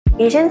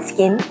Asian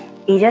skin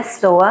ages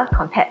slower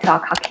compared to our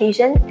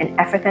Caucasian and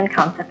African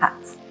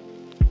counterparts.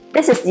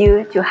 This is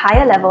due to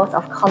higher levels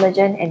of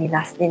collagen and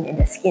elastin in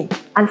the skin.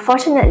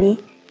 Unfortunately,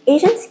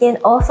 Asian skin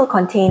also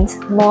contains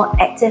more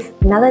active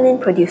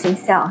melanin-producing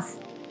cells,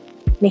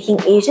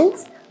 making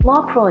Asians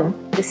more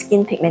prone to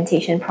skin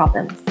pigmentation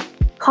problems.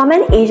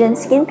 Common Asian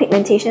skin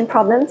pigmentation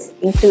problems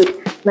include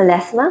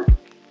melasma,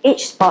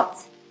 age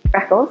spots,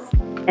 freckles,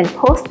 and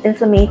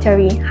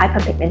post-inflammatory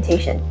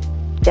hyperpigmentation.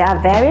 There are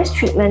various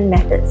treatment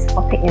methods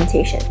for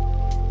pigmentation.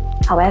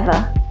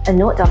 However, a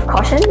note of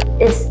caution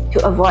is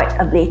to avoid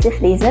ablative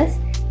lasers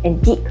and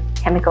deep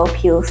chemical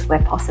peels where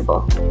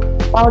possible.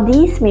 While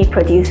these may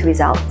produce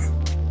results,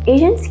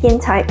 Asian skin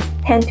types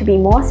tend to be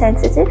more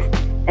sensitive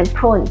and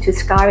prone to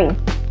scarring,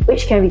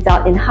 which can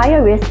result in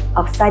higher risk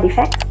of side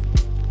effects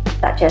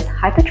such as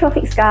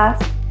hypertrophic scars,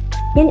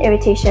 skin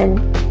irritation,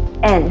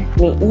 and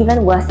may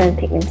even worsen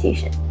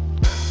pigmentation.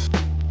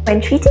 When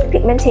treating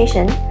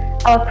pigmentation,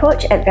 our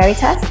approach at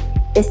Veritas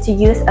is to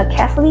use a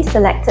carefully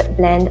selected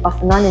blend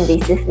of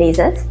non-invasive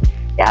lasers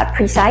that are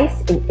precise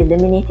in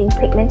eliminating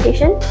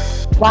pigmentation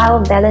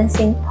while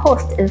balancing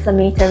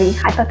post-inflammatory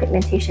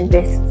hyperpigmentation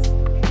risks.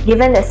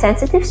 Given the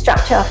sensitive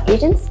structure of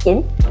Asian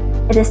skin,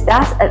 it is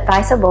thus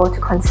advisable to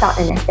consult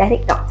an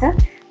aesthetic doctor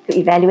to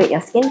evaluate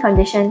your skin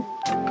condition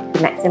to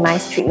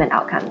maximize treatment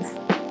outcomes.